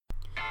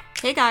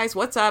Hey guys,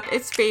 what's up?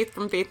 It's Faith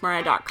from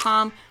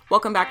faithmariah.com.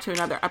 Welcome back to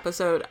another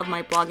episode of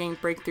my Blogging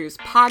Breakthroughs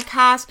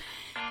podcast.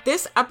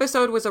 This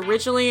episode was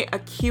originally a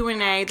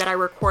Q&A that I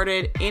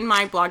recorded in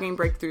my Blogging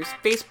Breakthroughs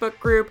Facebook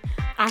group.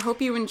 I hope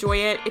you enjoy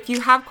it. If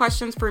you have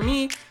questions for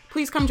me,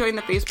 please come join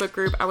the Facebook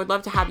group. I would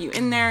love to have you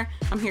in there.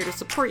 I'm here to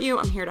support you.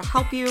 I'm here to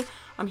help you.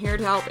 I'm here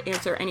to help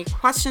answer any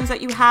questions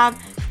that you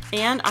have.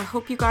 And I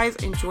hope you guys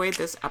enjoyed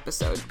this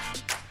episode.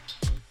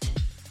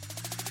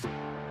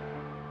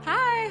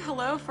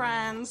 Hello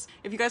friends.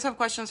 If you guys have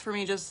questions for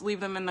me, just leave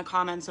them in the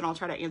comments and I'll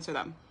try to answer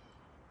them.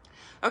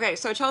 Okay,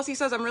 so Chelsea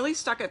says, I'm really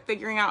stuck at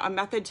figuring out a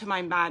method to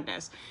my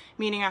madness,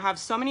 meaning I have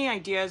so many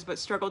ideas but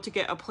struggle to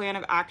get a plan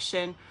of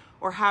action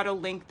or how to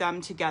link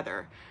them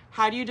together.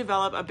 How do you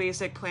develop a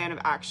basic plan of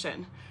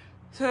action?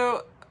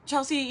 So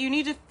Chelsea, you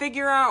need to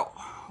figure out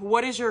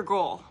what is your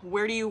goal?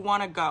 Where do you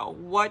want to go?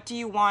 What do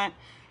you want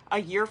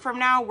a year from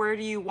now? Where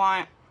do you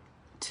want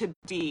to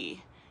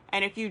be?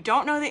 And if you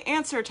don't know the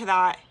answer to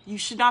that, you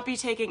should not be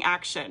taking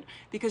action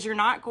because you're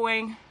not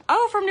going,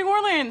 oh, from New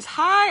Orleans.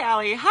 Hi,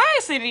 Allie. Hi,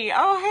 Cindy.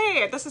 Oh,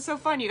 hey, this is so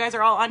fun. You guys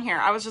are all on here.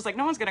 I was just like,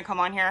 no one's going to come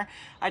on here.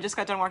 I just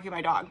got done walking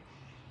my dog.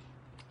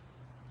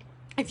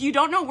 If you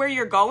don't know where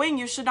you're going,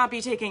 you should not be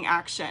taking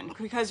action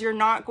because you're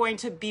not going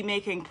to be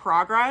making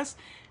progress.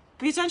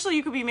 Potentially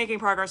you could be making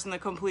progress in the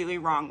completely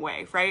wrong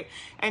way, right?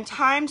 And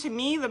time, to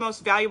me, the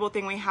most valuable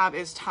thing we have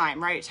is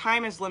time, right?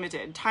 Time is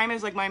limited. Time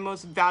is like my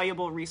most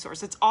valuable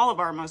resource. It's all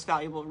of our most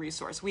valuable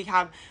resource. We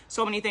have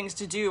so many things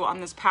to do on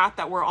this path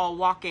that we're all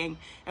walking,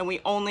 and we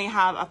only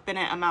have a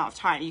finite amount of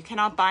time. You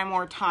cannot buy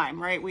more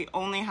time, right? We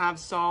only have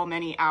so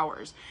many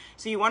hours.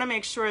 So you want to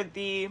make sure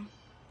the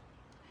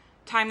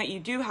time that you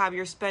do have,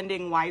 you're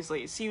spending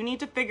wisely. So you need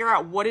to figure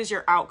out what is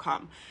your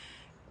outcome.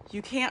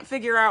 You can't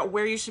figure out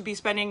where you should be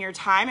spending your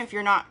time if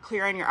you're not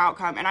clear on your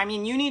outcome. And I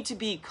mean, you need to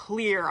be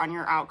clear on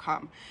your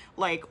outcome.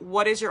 Like,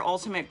 what is your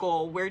ultimate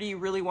goal? Where do you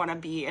really want to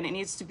be? And it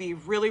needs to be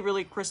really,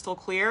 really crystal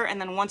clear.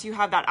 And then once you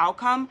have that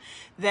outcome,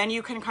 then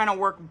you can kind of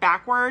work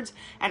backwards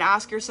and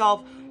ask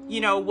yourself,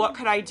 you know, what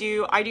could I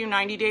do? I do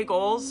 90-day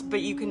goals,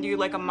 but you can do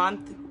like a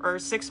month or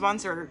 6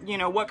 months, or, you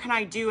know, what can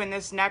I do in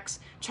this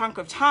next chunk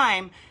of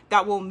time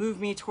that will move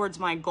me towards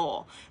my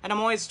goal? And I'm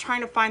always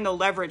trying to find the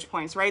leverage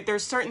points, right?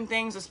 There's certain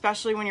things,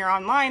 especially when you're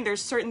online,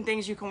 there's certain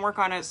things you can work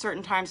on at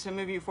certain times to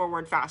move you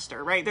forward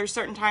faster, right? There's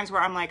certain times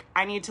where I'm like,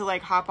 I need to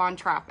like hop on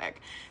traffic.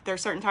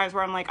 There's certain times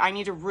where I'm like, I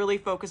need to really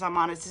focus on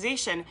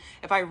monetization.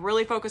 If I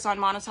really focus on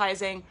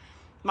monetizing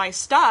my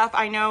stuff,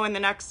 I know in the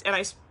next, and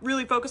I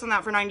really focus on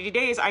that for 90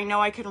 days, I know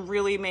I can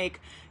really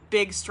make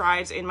big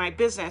strides in my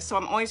business. So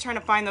I'm always trying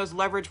to find those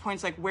leverage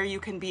points, like where you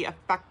can be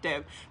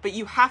effective, but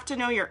you have to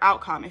know your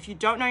outcome. If you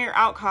don't know your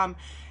outcome,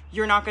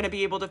 you're not going to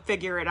be able to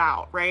figure it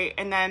out, right?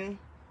 And then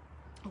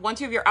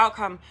once you have your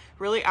outcome,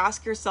 really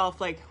ask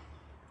yourself, like,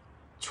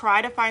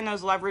 try to find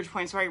those leverage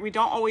points, right? We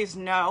don't always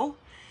know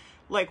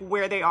like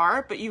where they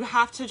are, but you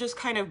have to just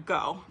kind of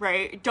go,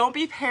 right? Don't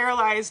be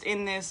paralyzed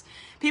in this.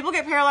 People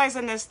get paralyzed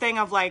in this thing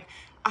of like,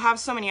 I have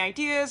so many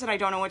ideas and I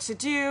don't know what to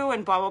do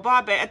and blah, blah,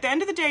 blah. But at the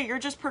end of the day, you're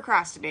just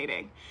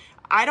procrastinating.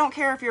 I don't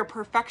care if you're a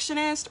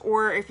perfectionist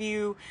or if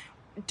you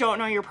don't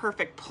know your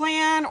perfect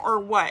plan or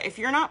what. If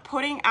you're not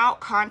putting out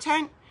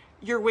content,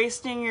 you're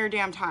wasting your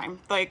damn time,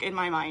 like, in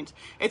my mind.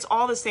 It's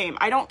all the same.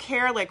 I don't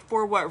care, like,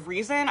 for what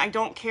reason. I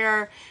don't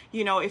care,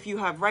 you know, if you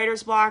have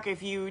writer's block,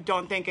 if you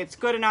don't think it's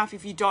good enough,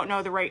 if you don't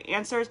know the right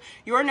answers.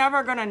 You're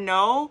never gonna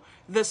know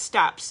the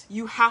steps.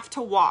 You have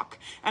to walk.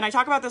 And I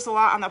talk about this a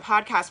lot on the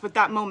podcast, but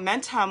that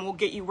momentum will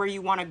get you where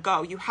you want to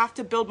go. You have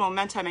to build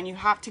momentum, and you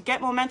have to get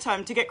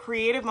momentum, to get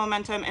creative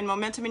momentum and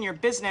momentum in your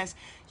business.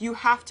 You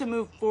have to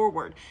move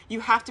forward.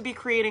 You have to be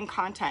creating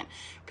content.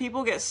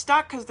 People get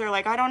stuck because they're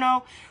like, I don't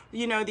know,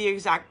 you know, the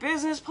exact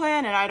business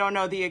plan, and I don't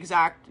know the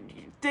exact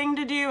thing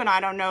to do, and I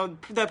don't know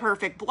the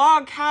perfect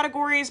blog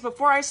categories.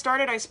 Before I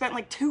started, I spent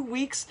like 2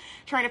 weeks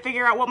trying to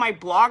figure out what my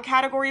blog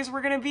categories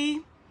were going to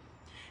be.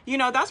 You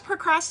know, that's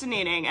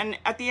procrastinating. And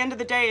at the end of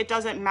the day, it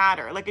doesn't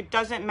matter. Like, it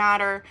doesn't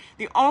matter.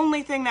 The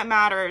only thing that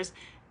matters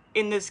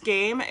in this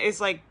game is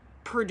like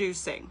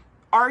producing.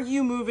 Are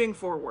you moving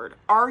forward?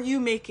 Are you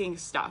making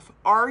stuff?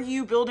 Are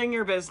you building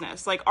your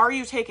business? Like, are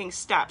you taking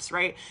steps,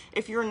 right?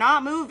 If you're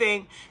not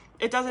moving,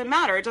 it doesn't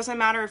matter. It doesn't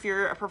matter if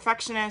you're a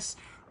perfectionist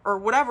or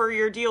whatever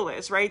your deal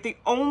is, right? The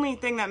only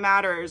thing that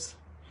matters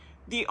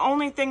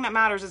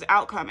is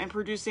outcome and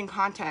producing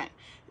content.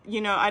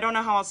 You know, I don't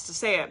know how else to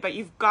say it, but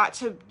you've got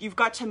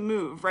to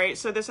move, right?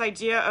 So this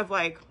idea of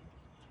like,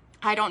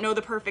 I don't know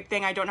the perfect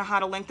thing, I don't know how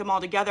to link them all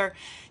together.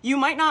 You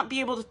might not be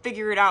able to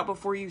figure it out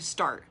before you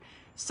start.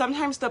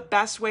 Sometimes the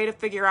best way to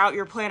figure out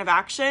your plan of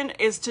action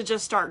is to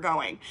just start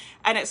going.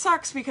 And it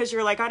sucks because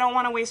you're like, I don't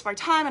want to waste my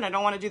time and I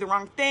don't want to do the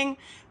wrong thing,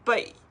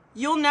 but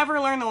you'll never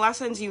learn the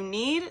lessons you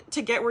need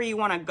to get where you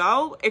want to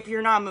go if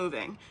you're not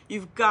moving.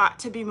 You've got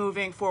to be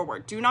moving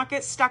forward. Do not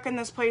get stuck in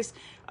this place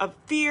of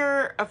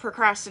fear, of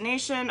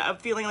procrastination, of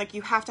feeling like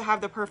you have to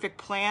have the perfect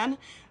plan.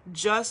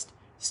 Just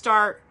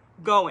start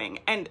going,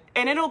 and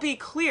it'll be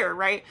clear,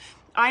 right?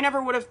 I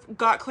never would have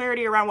got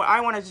clarity around what I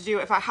wanted to do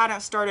if I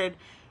hadn't started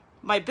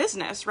my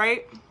business,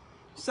 right?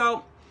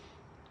 So,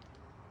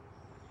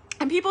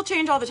 and people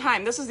change all the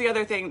time. This is the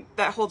other thing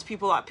that holds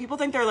people up. People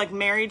think they're like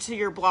married to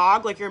your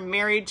blog, like you're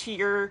married to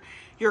your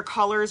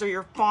colors or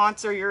your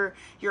fonts or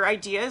your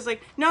ideas.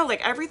 Like, no,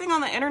 like everything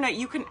on the internet,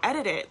 you can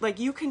edit it. Like,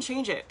 you can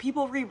change it.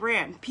 People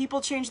rebrand. People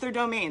change their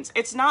domains.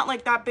 It's not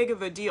like that big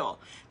of a deal.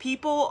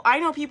 I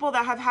know people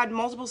that have had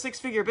multiple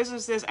six-figure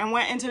businesses and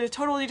went into a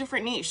totally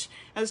different niche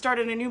and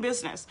started a new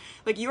business.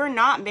 Like, you are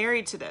not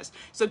married to this.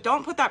 So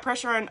don't put that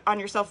pressure on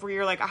yourself where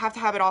you're like, I have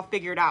to have it all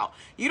figured out.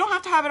 You don't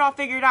have to have it all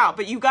figured out,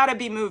 but you got to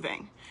be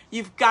moving.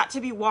 You've got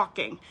to be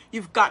walking.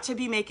 You've got to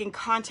be making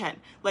content.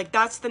 Like,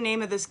 that's the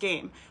name of this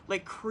game.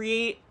 Like,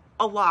 create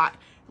a lot.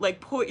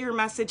 Like, put your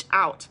message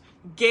out.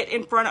 Get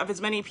in front of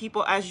as many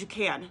people as you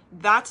can.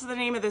 That's the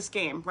name of this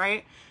game,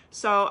 right?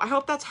 So I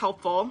hope that's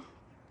helpful.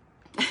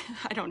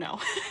 I don't know.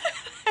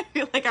 I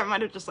feel like I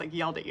might have just like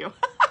yelled at you.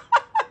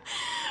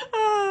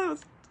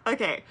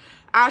 Okay.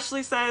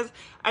 Ashley says,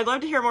 I'd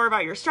love to hear more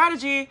about your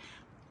strategy.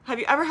 Have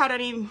you ever had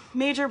any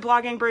major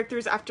blogging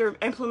breakthroughs after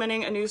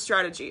implementing a new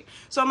strategy?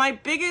 So my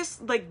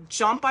biggest like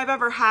jump I've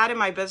ever had in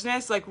my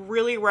business, like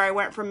really where I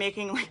went from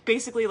making like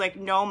basically like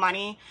no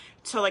money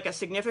to like a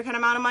significant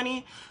amount of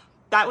money,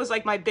 that was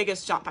like my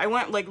biggest jump. I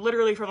went like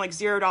literally from like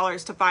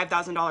 $0 to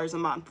 $5,000 a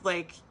month,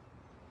 like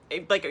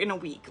in a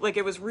week. Like,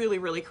 it was really,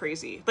 really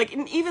crazy. Like,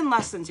 even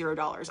less than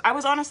 $0. I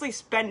was honestly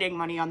spending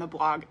money on the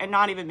blog and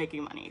not even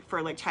making money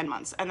for like 10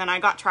 months. And then I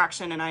got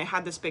traction and I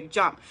had this big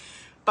jump.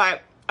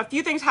 But a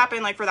few things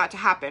happened like for that to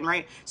happen,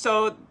 right?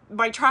 So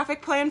my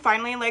traffic plan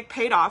finally like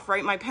paid off,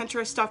 right? My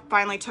Pinterest stuff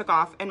finally took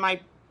off and my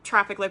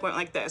traffic like went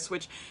like this,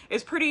 which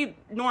is pretty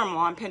normal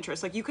on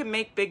Pinterest. Like, you can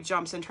make big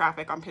jumps in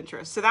traffic on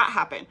Pinterest. So that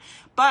happened.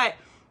 But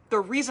the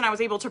reason I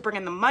was able to bring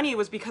in the money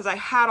was because I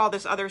had all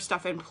this other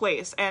stuff in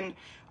place, and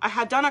I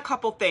had done a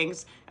couple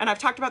things, and I've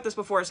talked about this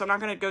before, so I'm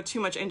not going to go too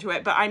much into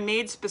it, but I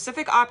made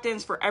specific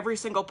opt-ins for every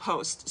single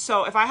post.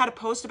 So if I had a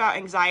post about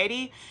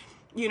anxiety,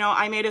 you know,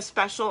 I made a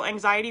special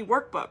anxiety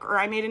workbook, or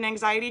I made an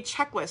anxiety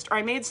checklist, or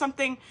I made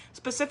something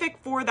specific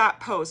for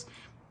that post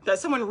that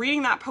someone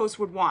reading that post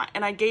would want,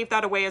 and I gave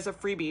that away as a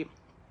freebie.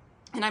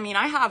 And I mean,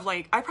 I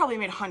probably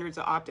made hundreds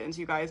of opt-ins,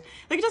 you guys.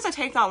 Like, it doesn't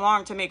take that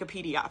long to make a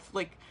PDF.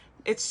 Like,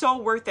 it's so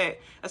worth it,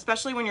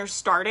 especially when you're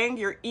starting.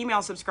 Your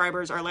email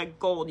subscribers are like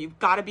gold. You've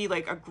got to be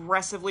like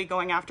aggressively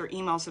going after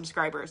email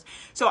subscribers.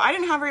 So I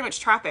didn't have very much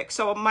traffic.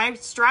 So my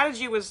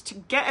strategy was to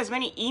get as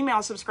many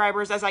email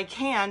subscribers as I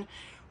can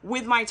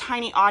with my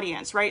tiny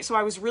audience, right? So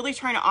I was really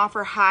trying to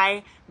offer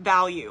high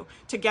value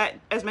to get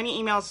as many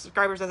email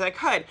subscribers as I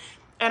could.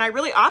 And I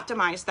really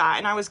optimized that.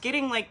 And I was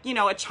getting like, you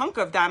know, a chunk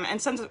of them.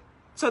 And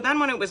so then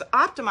when it was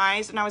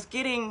optimized and I was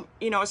getting,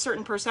 you know, a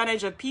certain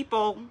percentage of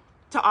people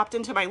to opt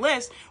into my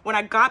list, when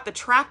I got the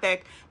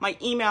traffic, my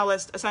email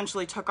list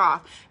essentially took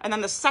off. And then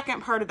the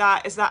second part of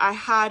that is that I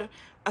had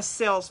a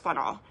sales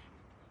funnel.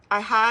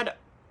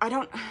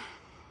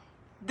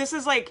 This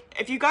is like,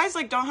 if you guys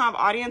like don't have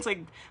audience,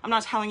 like, I'm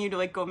not telling you to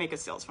like go make a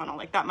sales funnel.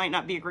 Like, that might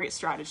not be a great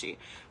strategy,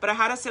 but I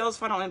had a sales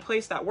funnel in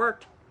place that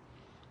worked.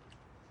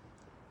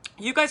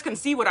 You guys can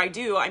see what I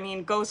do. I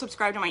mean, go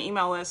subscribe to my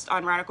email list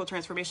on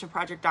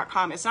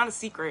radicaltransformationproject.com. It's not a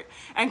secret.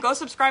 And go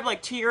subscribe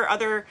like to your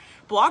other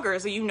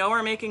bloggers that you know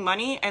are making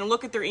money, and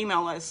look at their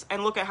email lists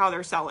and look at how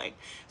they're selling.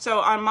 So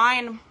on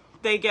mine,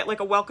 they get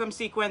like a welcome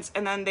sequence,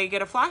 and then they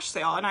get a flash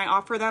sale, and I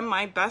offer them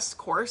my best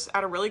course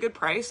at a really good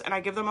price, and I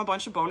give them a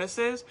bunch of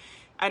bonuses,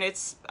 and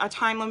it's a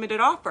time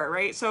limited offer,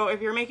 right? So if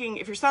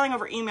you're selling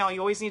over email, you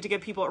always need to give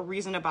people a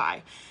reason to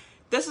buy.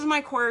 This is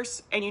my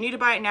course, and you need to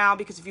buy it now,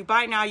 because if you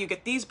buy it now, you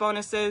get these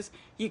bonuses,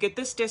 you get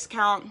this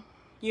discount,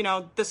 you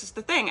know, this is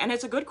the thing. And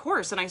it's a good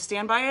course, and I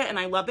stand by it, and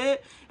I love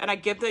it, and I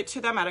give it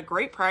to them at a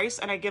great price,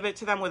 and I give it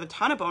to them with a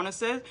ton of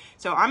bonuses.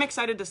 So I'm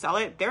excited to sell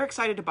it. They're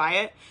excited to buy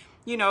it.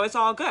 You know, it's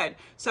all good.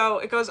 So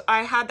it goes,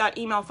 I had that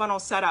email funnel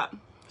set up.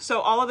 So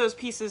all of those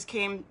pieces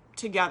came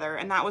together,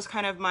 and that was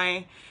kind of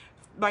my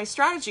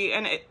strategy.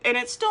 And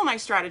it's still my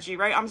strategy,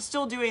 right? I'm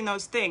still doing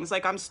those things.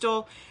 Like, I'm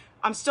still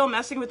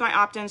messing with my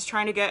opt-ins,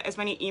 trying to get as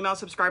many email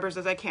subscribers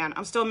as I can.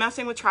 I'm still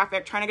messing with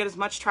traffic, trying to get as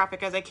much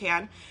traffic as I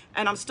can.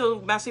 And I'm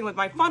still messing with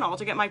my funnel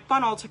to get my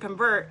funnel to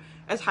convert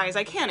as high as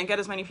I can and get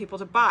as many people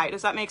to buy.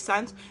 Does that make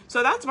sense?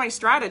 So that's my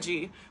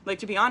strategy. Like,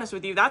 to be honest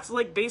with you, that's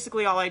like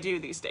basically all I do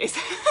these days.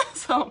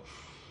 So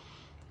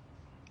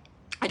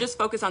I just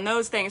focus on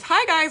those things.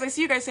 Hi guys, I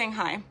see you guys saying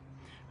hi.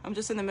 I'm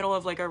just in the middle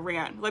of like a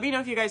rant. Let me know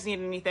if you guys need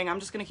anything. I'm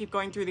just gonna keep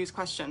going through these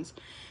questions.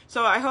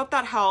 So I hope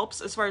that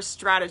helps as far as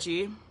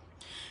strategy.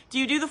 Do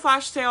you do the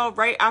flash sale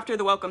right after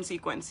the welcome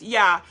sequence?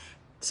 Yeah.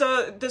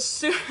 So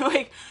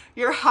like,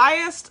 your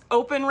highest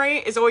open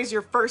rate is always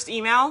your first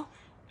email,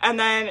 and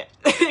then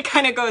it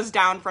kind of goes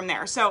down from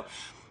there. So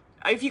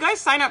if you guys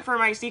sign up for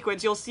my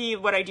sequence, you'll see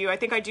what I do.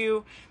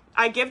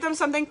 I give them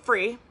something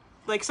free,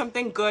 like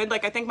something good.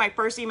 Like, I think my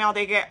first email,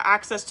 they get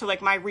access to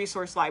like my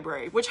resource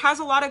library, which has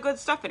a lot of good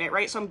stuff in it,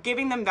 right? So I'm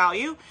giving them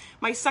value.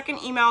 My second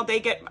email, they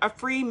get a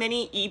free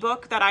mini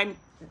ebook that I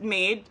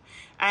made,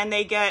 and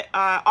they get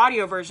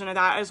audio version of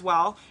that as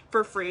well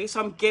for free. So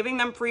I'm giving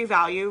them free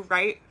value,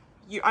 right?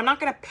 I'm not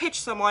going to pitch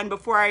someone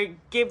before I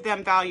give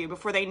them value,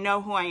 before they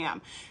know who I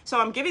am. So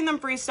I'm giving them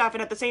free stuff,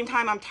 and at the same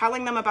time, I'm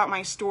telling them about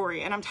my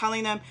story, and I'm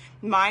telling them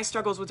my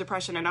struggles with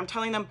depression, and I'm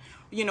telling them,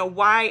 you know,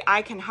 why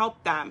I can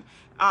help them.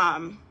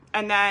 And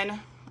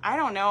then, I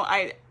don't know,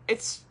 I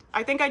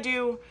think I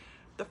do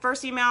the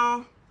first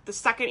email, the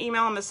second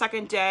email on the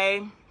second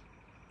day,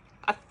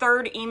 a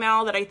third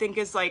email that I think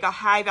is like a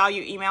high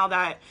value email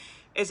that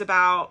is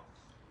about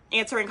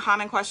answering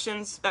common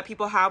questions that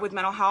people have with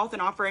mental health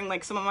and offering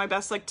like some of my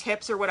best like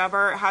tips or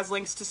whatever. It has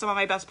links to some of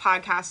my best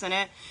podcasts in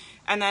it.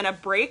 And then a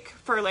break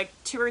for like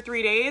 2 or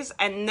 3 days,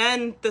 and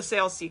then the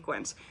sales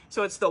sequence.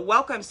 So it's the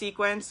welcome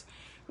sequence,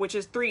 which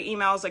is 3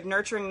 emails, like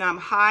nurturing them,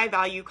 high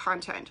value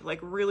content, like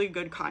really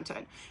good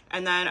content.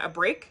 And then a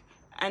break,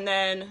 and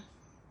then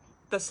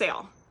the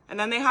sale. And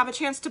then they have a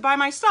chance to buy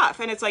my stuff.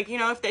 And it's like, you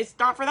know, if it's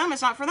not for them,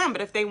 it's not for them.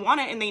 But if they want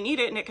it and they need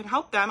it and it can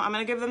help them, I'm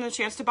going to give them the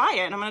chance to buy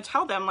it. And I'm going to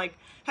tell them like,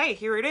 hey,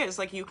 here it is.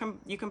 Like you can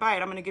buy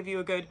it. I'm going to give you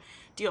a good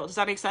deal. Does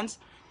that make sense?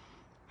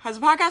 Has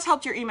the podcast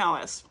helped your email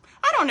list?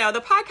 I don't know. The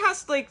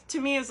podcast, like,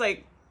 to me is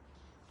like,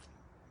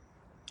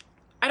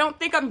 I don't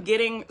think I'm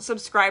getting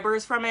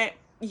subscribers from it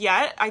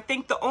yet. I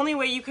think the only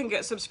way you can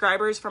get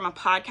subscribers from a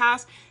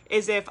podcast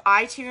is if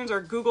iTunes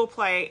or Google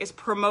Play is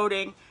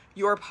promoting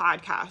your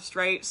podcast,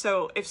 right?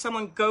 So if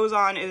someone goes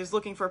on and is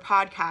looking for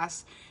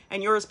podcasts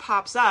and yours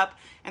pops up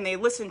and they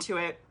listen to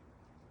it,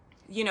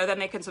 you know, then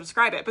they can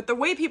subscribe it. But the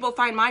way people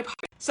find my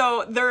podcast,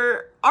 so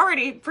they're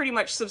already pretty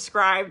much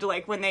subscribed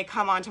like when they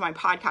come onto my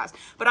podcast.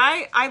 But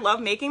I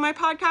love making my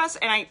podcast,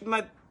 and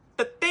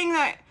the thing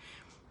that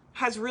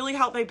has really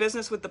helped my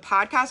business with the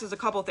podcast is a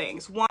couple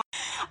things. One,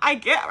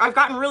 I've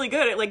gotten really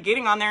good at like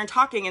getting on there and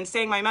talking and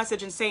saying my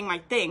message and saying my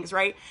things,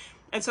 right?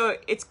 And so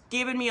it's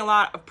given me a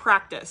lot of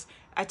practice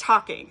at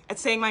talking, at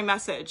saying my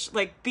message,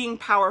 like being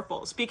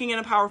powerful, speaking in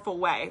a powerful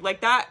way,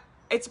 like that.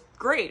 It's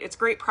great. It's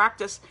great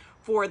practice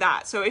for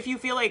that. So if you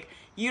feel like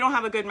you don't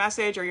have a good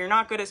message or you're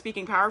not good at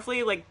speaking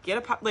powerfully, like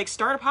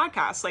start a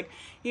podcast, like,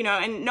 you know,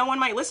 and no one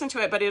might listen to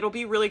it, but it'll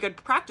be really good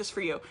practice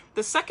for you.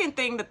 The second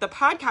thing that the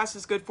podcast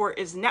is good for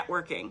is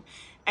networking.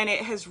 And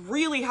it has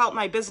really helped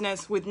my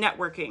business with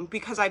networking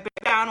because I've been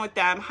down with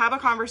them, have a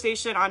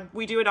conversation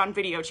we do it on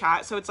video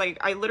chat. So it's like,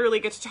 I literally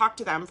get to talk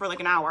to them for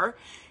like an hour,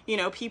 you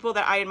know, people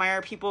that I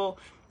admire, people,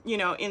 you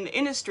know, in the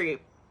industry.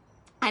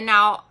 And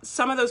now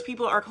some of those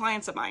people are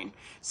clients of mine.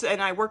 So,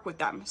 and I work with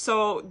them.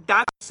 So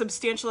that's a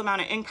substantial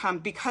amount of income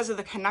because of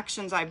the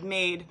connections I've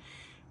made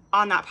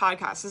on that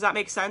podcast. Does that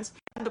make sense?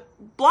 The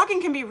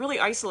blogging can be really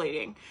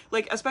isolating,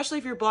 like, especially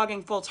if you're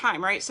blogging full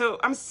time, right? So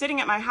I'm sitting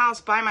at my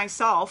house by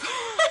myself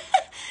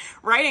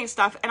writing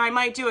stuff, and I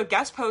might do a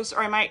guest post or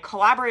I might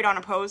collaborate on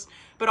a post,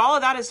 but all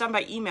of that is done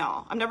by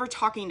email. I'm never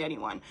talking to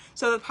anyone.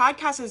 So the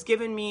podcast has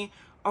given me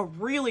a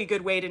really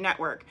good way to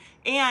network,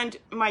 and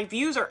my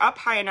views are up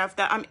high enough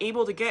that I'm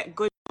able to get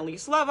good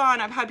Elise Love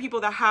on. I've had people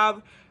that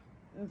have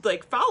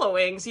like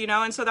followings, you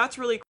know, and so that's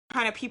really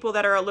kind of people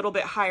that are a little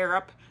bit higher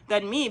up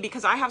than me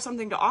because I have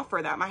something to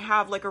offer them. I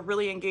have like a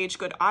really engaged,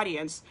 good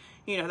audience,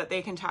 you know, that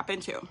they can tap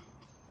into.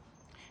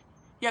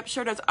 Yep,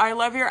 sure does. I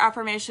love your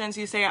affirmations.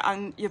 You say it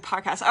on your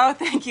podcast. Oh,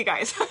 thank you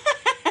guys.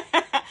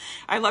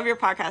 I love your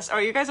podcast. Oh,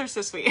 you guys are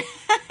so sweet.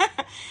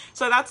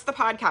 So that's the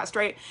podcast,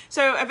 right?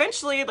 So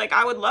eventually, like,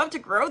 I would love to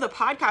grow the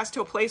podcast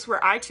to a place where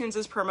iTunes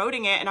is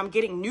promoting it and I'm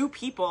getting new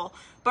people.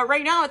 But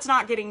right now it's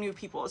not getting new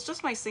people. It's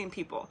just my same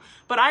people.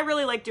 But I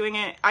really like doing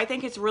it. I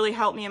think it's really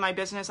helped me in my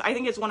business. I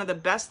think it's one of the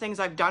best things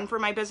I've done for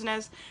my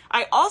business.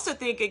 I also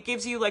think it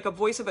gives you like a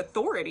voice of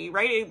authority,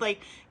 right? It like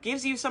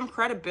gives you some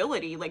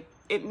credibility. Like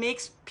it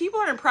makes people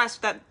are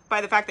impressed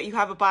by the fact that you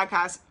have a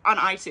podcast on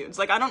iTunes.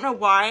 Like, I don't know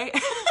why.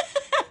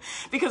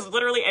 Because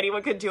literally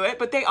anyone could do it,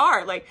 but they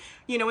are. Like,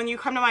 you know, when you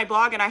come to my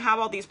blog and I have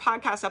all these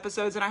podcast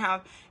episodes and I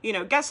have, you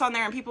know, guests on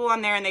there and people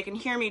on there and they can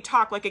hear me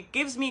talk, like it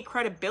gives me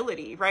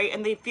credibility, right?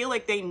 And they feel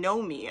like they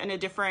know me in a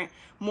different,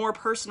 more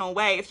personal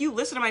way. If you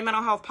listen to my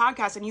mental health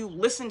podcast and you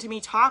listen to me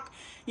talk,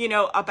 you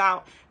know,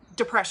 about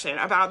depression,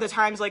 about the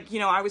times like, you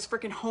know, I was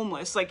freaking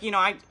homeless, like, you know,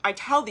 I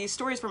tell these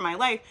stories from my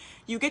life,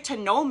 you get to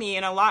know me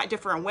in a lot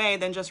different way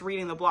than just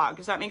reading the blog.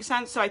 Does that make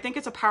sense? So I think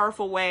it's a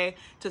powerful way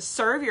to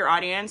serve your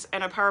audience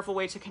and a powerful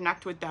way to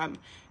connect with them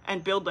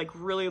and build like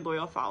really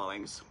loyal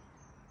followings.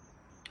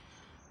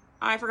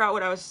 I forgot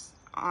what I was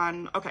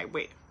on. Okay,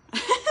 wait.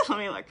 Let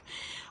me look.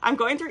 I'm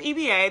going through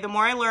EBA. The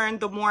more I learn,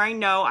 the more I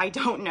know I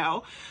don't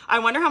know. I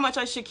wonder how much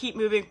I should keep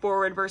moving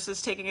forward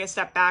versus taking a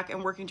step back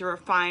and working to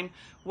refine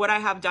what I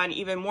have done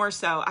even more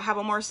so. I have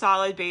a more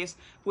solid base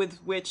with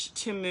which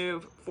to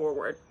move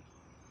forward.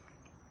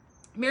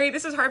 Mary,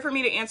 this is hard for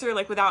me to answer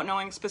like without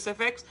knowing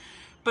specifics,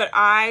 but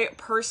I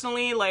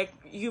personally, like,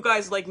 you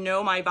guys like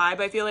know my vibe.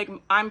 I feel like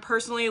I'm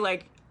personally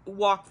like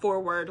walk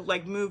forward,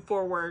 like move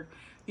forward,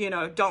 you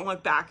know, don't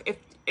look back.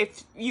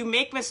 If you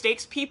make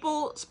mistakes,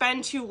 people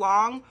spend too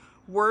long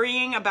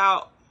worrying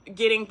about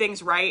getting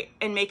things right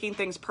and making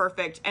things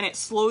perfect, and it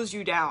slows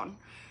you down,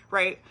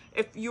 right?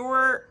 If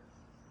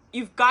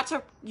you've got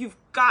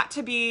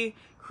to be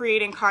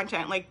creating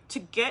content. Like, to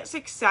get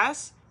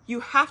success, You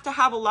have to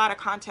have a lot of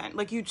content,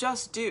 like you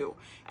just do.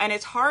 And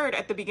it's hard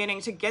at the beginning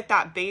to get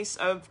that base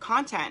of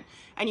content,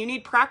 and you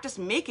need practice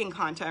making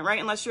content, right?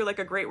 Unless you're like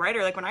a great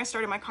writer. Like when I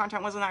started, my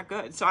content wasn't that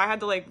good. So I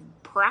had to like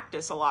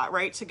practice a lot,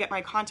 right? To get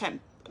my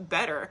content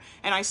better.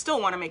 And I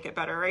still want to make it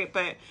better, right?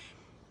 But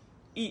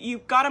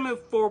you've got to move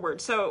forward.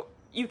 So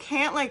you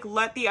can't like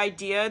let the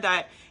idea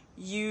that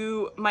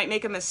you might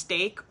make a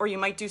mistake or you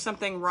might do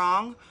something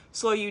wrong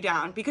slow you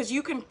down, because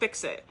you can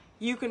fix it.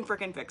 You can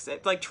freaking fix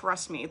it. Like,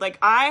 trust me. Like,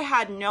 I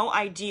had no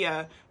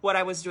idea what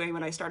I was doing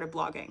when I started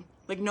blogging.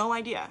 Like, no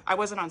idea. I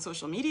wasn't on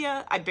social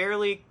media. I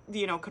barely,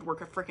 you know, could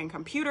work a freaking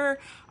computer.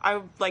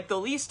 I like the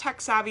least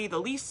tech savvy, the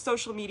least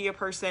social media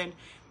person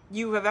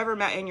you have ever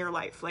met in your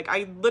life. Like,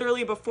 I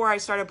literally, before I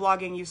started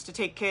blogging, used to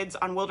take kids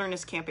on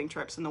wilderness camping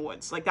trips in the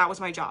woods. Like, that was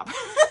my job.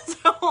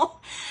 So,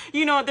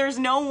 you know, there's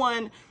no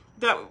one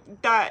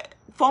that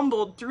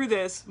fumbled through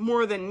this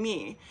more than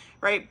me,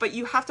 right? But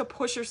you have to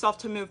push yourself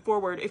to move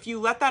forward. If you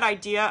let that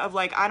idea of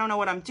like, I don't know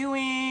what I'm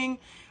doing,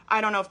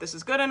 I don't know if this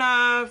is good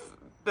enough,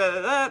 blah,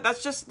 blah, blah,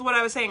 that's just what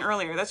I was saying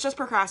earlier. That's just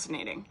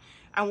procrastinating.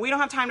 And we don't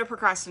have time to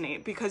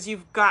procrastinate, because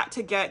you've got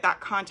to get that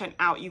content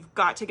out. You've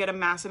got to get a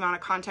massive amount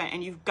of content,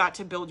 and you've got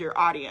to build your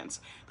audience.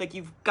 Like,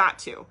 you've got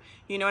to,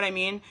 you know what I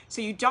mean?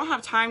 So you don't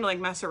have time to like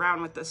mess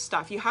around with this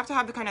stuff. You have to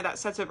have the kind of that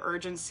sense of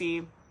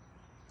urgency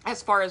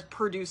as far as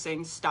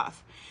producing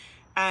stuff.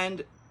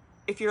 And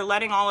if you're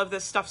letting all of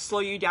this stuff slow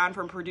you down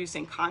from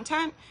producing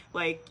content,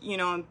 like, you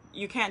know,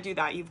 you can't do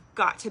that. You've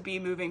got to be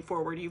moving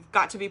forward. You've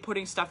got to be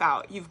putting stuff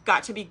out. You've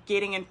got to be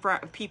getting in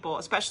front of people,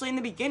 especially in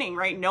the beginning,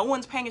 right? No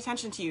one's paying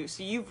attention to you.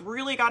 So you've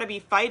really got to be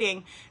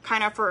fighting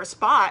kind of for a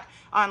spot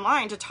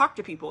online to talk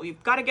to people.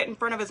 You've got to get in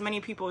front of as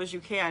many people as you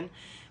can.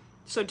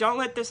 So don't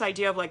let this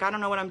idea of like, I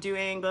don't know what I'm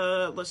doing,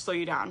 let's slow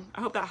you down.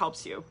 I hope that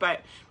helps you.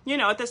 But, you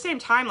know, at the same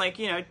time, like,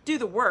 you know, do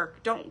the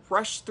work. Don't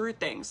rush through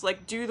things.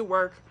 Like, do the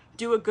work,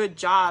 do a good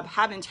job,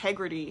 have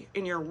integrity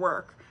in your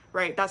work,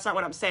 right? That's not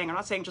what I'm saying. I'm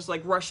not saying just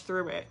like rush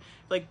through it.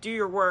 Like, do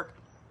your work,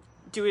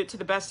 do it to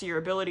the best of your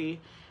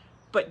ability.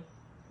 But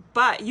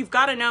you've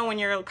got to know when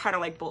you're kind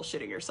of like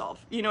bullshitting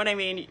yourself. You know what I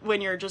mean?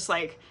 When you're just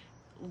like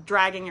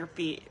dragging your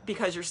feet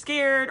because you're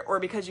scared, or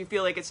because you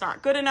feel like it's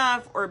not good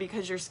enough, or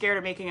because you're scared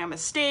of making a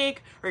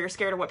mistake, or you're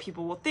scared of what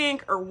people will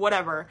think, or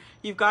whatever.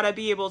 You've got to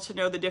be able to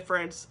know the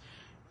difference,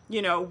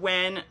 you know,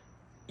 when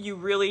you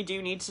really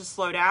do need to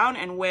slow down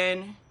and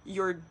when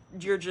you're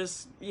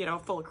just, you know,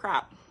 full of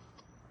crap.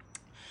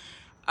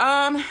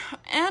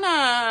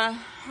 Anna,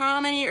 how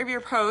many of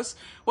your posts,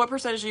 what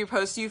percentage of your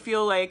posts do you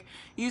feel like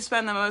you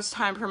spend the most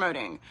time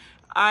promoting?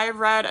 I've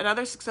read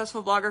another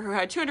successful blogger who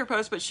had 200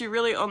 posts, but she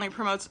really only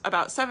promotes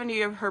about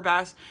 70 of her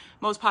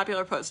most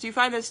popular posts. Do you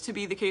find this to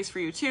be the case for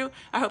you too?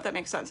 I hope that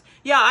makes sense.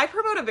 Yeah, I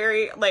promote a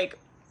very, like,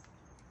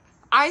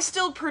 I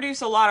still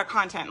produce a lot of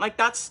content. Like,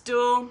 that's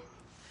still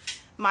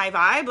my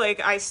vibe.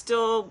 Like, I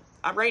still,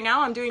 right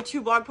now I'm doing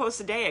 2 blog posts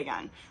a day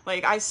again.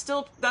 Like, that's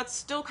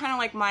still kind of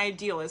like my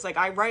deal, is like,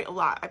 I write a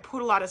lot. I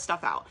put a lot of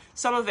stuff out.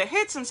 Some of it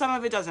hits and some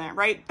of it doesn't,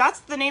 right?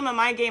 That's the name of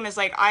my game, is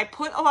like, I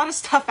put a lot of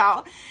stuff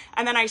out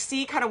and then I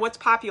see kind of what's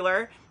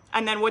popular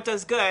and then what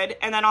does good.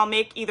 And then I'll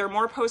make either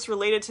more posts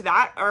related to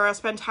that, or I'll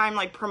spend time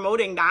like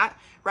promoting that,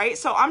 right?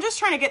 So I'm just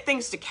trying to get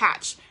things to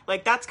catch.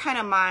 Like, that's kind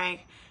of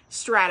my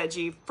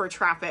strategy for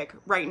traffic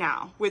right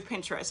now with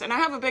Pinterest. And I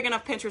have a big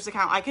enough Pinterest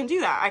account, I can do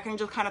that. I can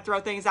just kind of throw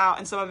things out,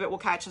 and some of it will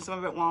catch and some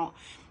of it won't,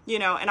 you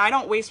know, and I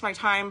don't waste my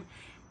time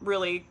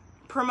really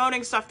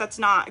promoting stuff that's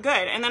not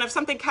good. And then if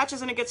something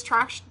catches and it gets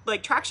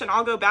traction,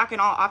 I'll go back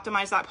and I'll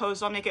optimize that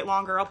post. I'll make it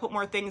longer. I'll put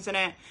more things in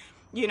it.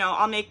 You know,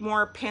 I'll make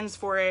more pins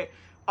for it,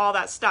 all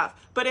that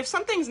stuff. But if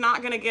something's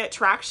not going to get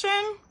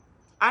traction,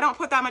 I don't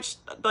put that much,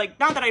 like,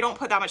 not that I don't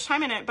put that much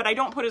time in it, but I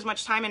don't put as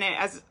much time in it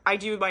as I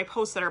do my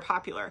posts that are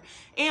popular.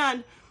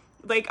 And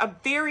like, a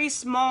very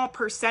small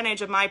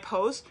percentage of my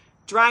posts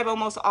drive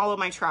almost all of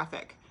my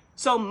traffic.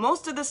 So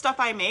most of the stuff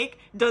I make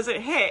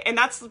doesn't hit. And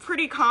that's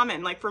pretty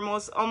common, like, for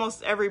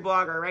almost every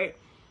blogger, right?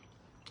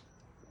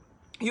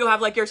 You'll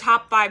have like your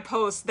top 5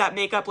 posts that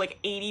make up like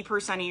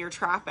 80% of your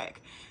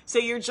traffic. So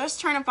you're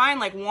just trying to find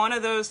like one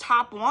of those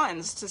top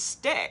ones to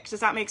stick.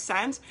 Does that make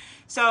sense?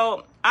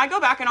 So I go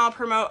back and I'll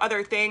promote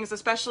other things,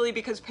 especially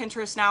because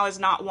Pinterest now is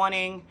not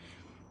wanting,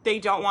 they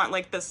don't want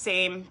like the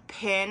same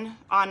pin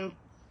on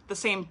the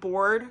same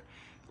board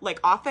like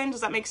often.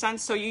 Does that make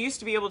sense? So you used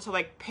to be able to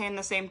like pin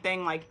the same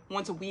thing like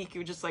once a week.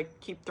 You just like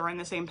keep throwing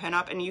the same pin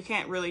up, and you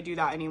can't really do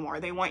that anymore.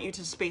 They want you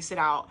to space it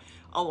out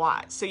a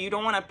lot. So you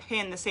don't want to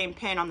pin the same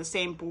pin on the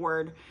same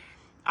board.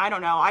 I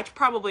don't know. I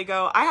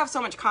have so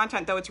much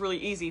content though, it's really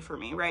easy for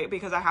me, right?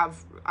 Because I have,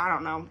 I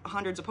don't know,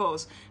 hundreds of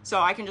posts.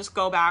 So I can just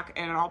go back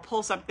and I'll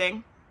pull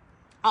something.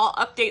 I'll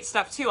update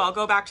stuff too. I'll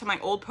go back to my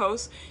old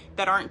posts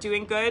that aren't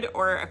doing good,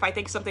 or if I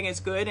think something is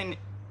good and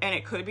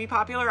it could be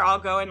popular, I'll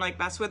go and like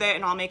mess with it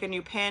and I'll make a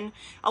new pin.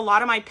 A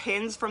lot of my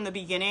pins from the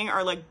beginning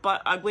are like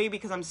butt ugly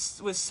because I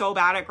was so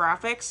bad at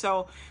graphics.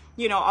 So,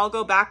 you know, I'll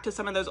go back to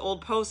some of those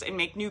old posts and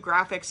make new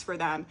graphics for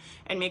them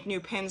and make new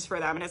pins for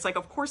them. And it's like,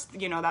 of course,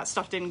 you know, that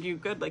stuff didn't do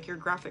good. Like, your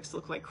graphics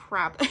look like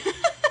crap.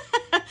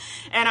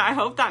 And I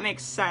hope that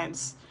makes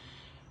sense.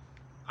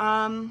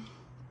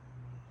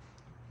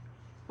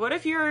 What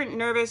if you're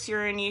nervous,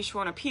 your niche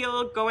won't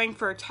appeal? Going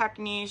for a tech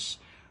niche,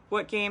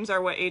 what games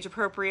are what age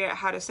appropriate,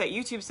 how to set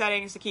YouTube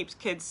settings to keep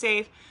kids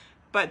safe.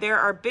 But there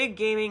are big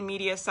gaming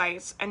media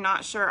sites and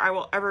not sure I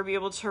will ever be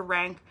able to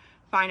rank,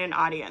 find an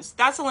audience.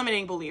 That's a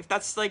limiting belief.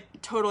 That's like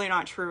totally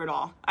not true at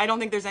all. I don't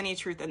think there's any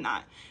truth in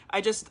that.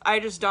 I just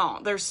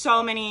don't. There's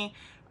so many,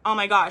 oh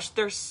my gosh,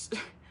 there's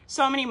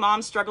so many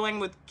moms struggling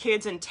with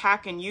kids and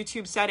tech and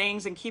YouTube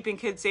settings, and keeping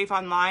kids safe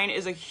online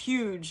is a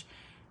huge,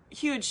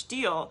 huge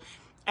deal.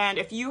 And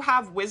if you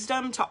have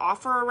wisdom to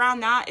offer around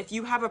that, if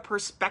you have a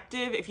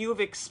perspective, if you have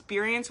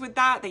experience with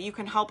that you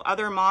can help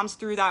other moms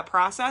through that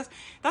process,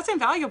 that's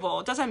invaluable.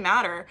 It doesn't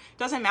matter. It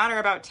doesn't matter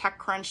about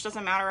TechCrunch,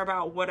 doesn't matter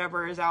about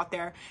whatever is out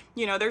there.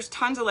 You know, there's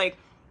tons of like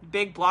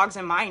big blogs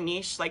in my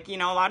niche. Like, you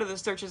know, a lot of the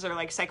searches are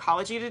like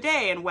Psychology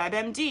Today and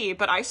WebMD,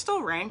 but I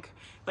still rank.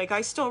 Like,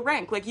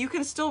 you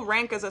can still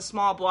rank as a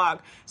small blog.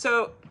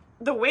 So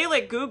the way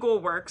like Google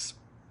works,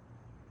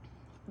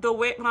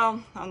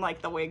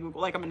 unlike the way Google,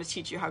 like I'm going to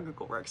teach you how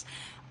Google works.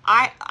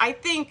 I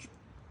think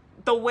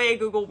the way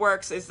Google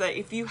works is that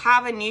if you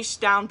have a niche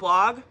down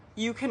blog,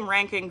 you can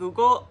rank in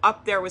Google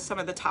up there with some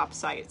of the top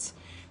sites.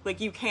 Like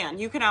you can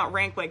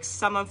outrank like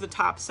some of the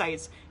top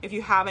sites if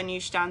you have a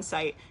niche down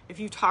site. If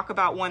you talk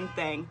about one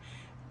thing,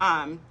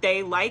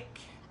 they like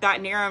that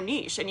narrow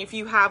niche. And if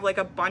you have like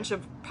a bunch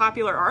of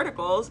popular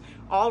articles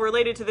all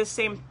related to this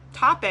same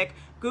topic,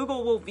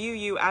 Google will view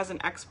you as an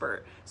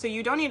expert. So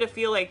you don't need to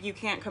feel like you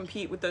can't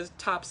compete with those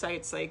top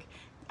sites like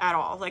at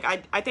all. Like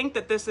I think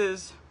that this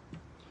is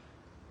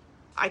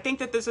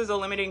a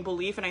limiting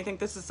belief, and I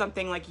think this is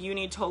something like you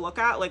need to look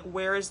at. Like,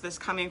 where is this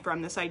coming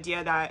from? This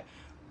idea that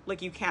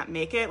like you can't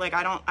make it. Like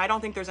I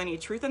don't think there's any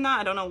truth in that.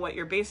 I don't know what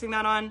you're basing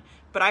that on,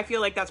 but I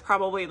feel like that's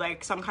probably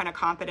like some kind of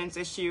confidence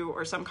issue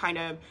or some kind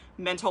of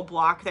mental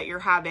block that you're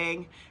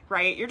having,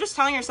 right? You're just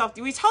telling yourself,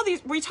 we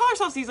tell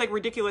ourselves these like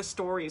ridiculous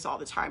stories all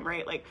the time,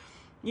 right? Like,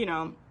 you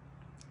know,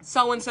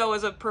 so-and-so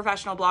is a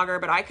professional blogger,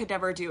 but I could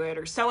never do it.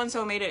 Or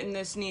so-and-so made it in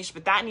this niche,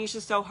 but that niche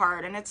is so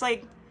hard. And it's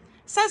like,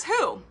 says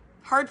who?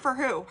 Hard for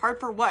who? Hard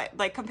for what?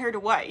 Like, compared to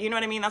what? You know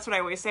what I mean? That's what I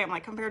always say. I'm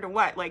like, compared to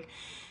what? Like,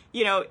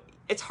 you know,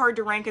 it's hard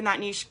to rank in that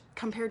niche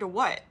compared to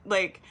what?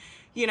 Like,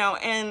 you know,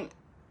 and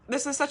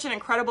this is such an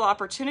incredible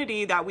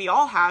opportunity that we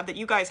all have, that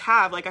you guys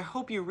have. Like, I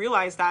hope you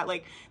realize that,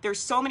 like, there's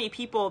so many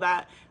people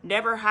that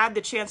never had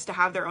the chance to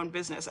have their own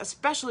business,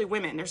 especially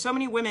women. There's so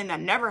many women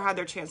that never had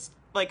their chance,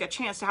 like a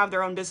chance to have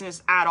their own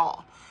business at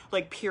all.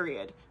 Like,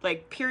 period,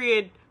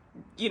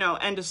 you know,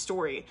 end of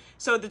story.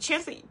 So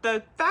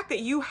the fact that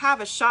you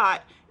have a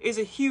shot is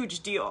a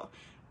huge deal.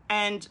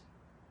 And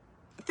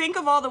think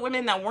of all the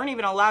women that weren't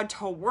even allowed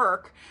to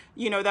work,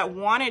 you know, that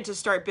wanted to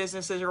start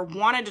businesses or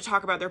wanted to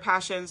talk about their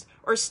passions,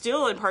 or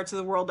still in parts of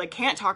the world that can't talk